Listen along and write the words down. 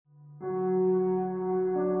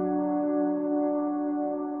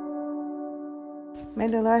May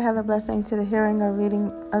the Lord have a blessing to the hearing or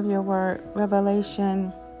reading of your word.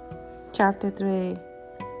 Revelation chapter 3.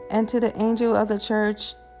 And to the angel of the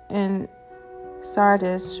church in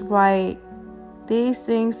Sardis write, These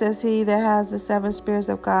things says he that has the 7 spirits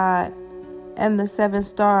of God and the 7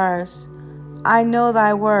 stars. I know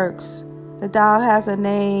thy works, that thou hast a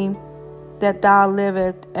name, that thou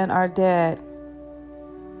livest and art dead.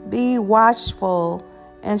 Be watchful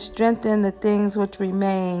and strengthen the things which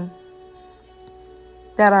remain,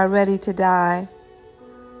 that are ready to die.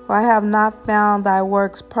 For I have not found thy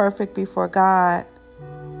works perfect before God.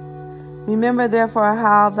 Remember therefore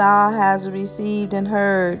how thou hast received and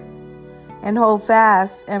heard, and hold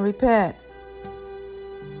fast and repent.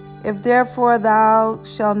 If therefore thou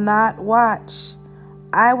shalt not watch,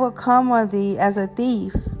 I will come on thee as a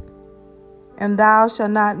thief, and thou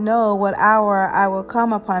shalt not know what hour I will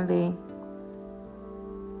come upon thee.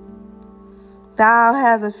 Thou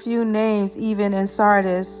hast a few names even in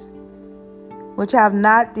Sardis, which have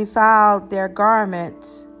not defiled their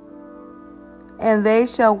garments, and they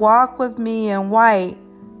shall walk with me in white,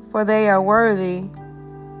 for they are worthy.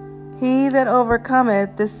 He that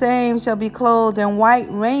overcometh, the same shall be clothed in white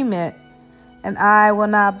raiment, and I will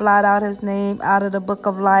not blot out his name out of the book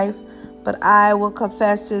of life, but I will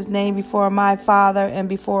confess his name before my Father and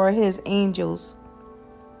before his angels.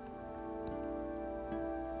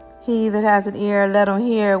 He that has an ear, let him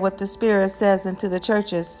hear what the Spirit says unto the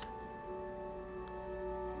churches.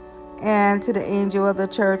 And to the angel of the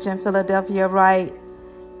church in Philadelphia write,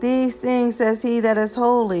 These things says he that is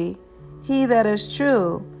holy, he that is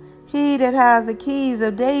true, he that has the keys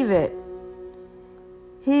of David.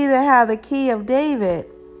 He that hath the key of David,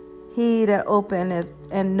 he that openeth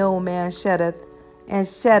and no man shutteth, and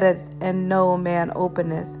shutteth and no man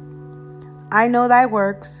openeth. I know thy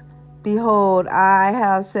works. Behold, I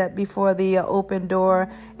have set before thee an open door,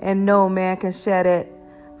 and no man can shut it.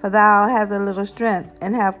 For thou hast a little strength,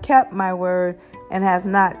 and have kept my word, and hast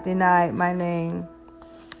not denied my name.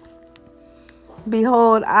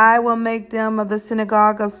 Behold, I will make them of the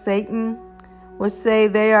synagogue of Satan, which say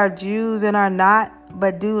they are Jews and are not,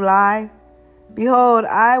 but do lie. Behold,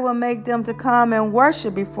 I will make them to come and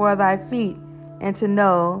worship before thy feet, and to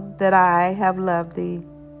know that I have loved thee.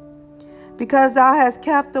 Because thou hast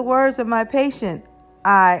kept the words of my patience,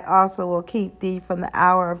 I also will keep thee from the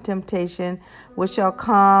hour of temptation, which shall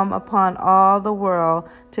come upon all the world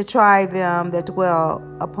to try them that dwell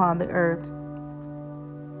upon the earth.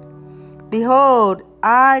 Behold,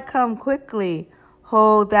 I come quickly.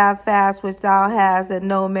 Hold thou fast which thou hast, that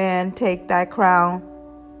no man take thy crown.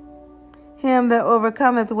 Him that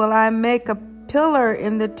overcometh will I make a pillar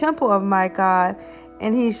in the temple of my God,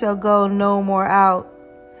 and he shall go no more out.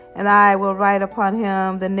 And I will write upon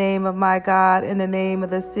him the name of my God and the name of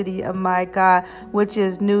the city of my God, which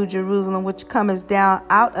is New Jerusalem, which cometh down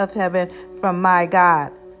out of heaven from my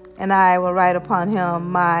God. And I will write upon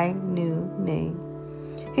him my new name.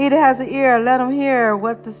 He that has an ear, let him hear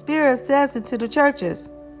what the Spirit says unto the churches.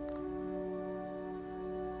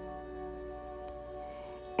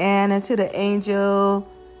 And unto the angel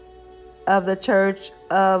of the church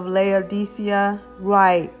of Laodicea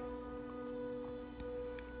write,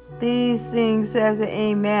 These things says the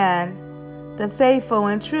Amen, the faithful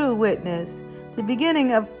and true witness, the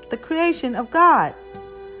beginning of the creation of God.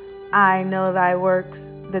 I know thy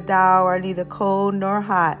works, that thou art neither cold nor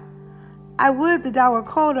hot. I would that thou wert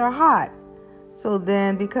cold or hot. So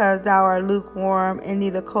then, because thou art lukewarm and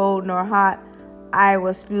neither cold nor hot, I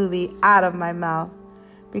will spew thee out of my mouth.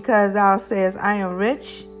 Because thou sayest, I am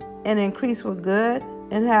rich, and increase with good,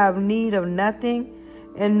 and have need of nothing,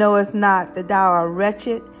 and knowest not that thou art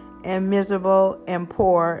wretched, and miserable, and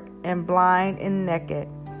poor, and blind, and naked.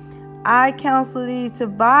 I counsel thee to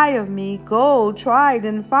buy of me gold tried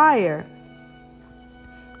in fire,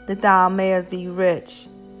 that thou mayest be rich,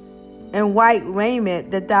 and white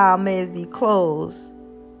raiment, that thou mayest be clothed,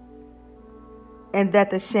 and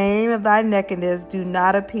that the shame of thy nakedness do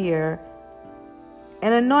not appear.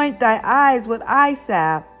 And anoint thy eyes with eye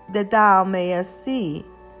salve, that thou mayest see.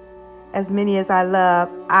 As many as I love,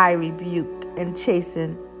 I rebuke and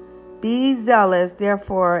chasten. Be zealous,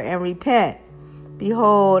 therefore, and repent.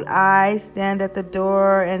 Behold, I stand at the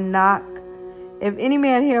door and knock. If any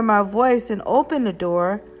man hear my voice and open the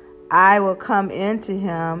door, I will come into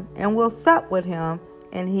him, and will sup with him,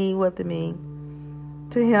 and he with me.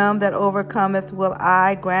 To him that overcometh will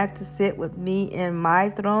I grant to sit with me in my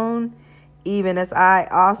throne, even as I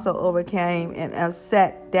also overcame and am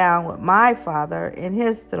set down with my Father in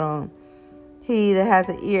his throne. He that has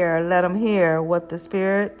an ear, let him hear what the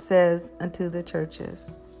Spirit says unto the churches.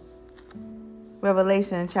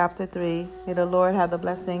 Revelation chapter 3. May the Lord have the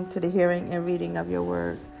blessing to the hearing and reading of your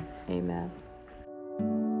word. Amen.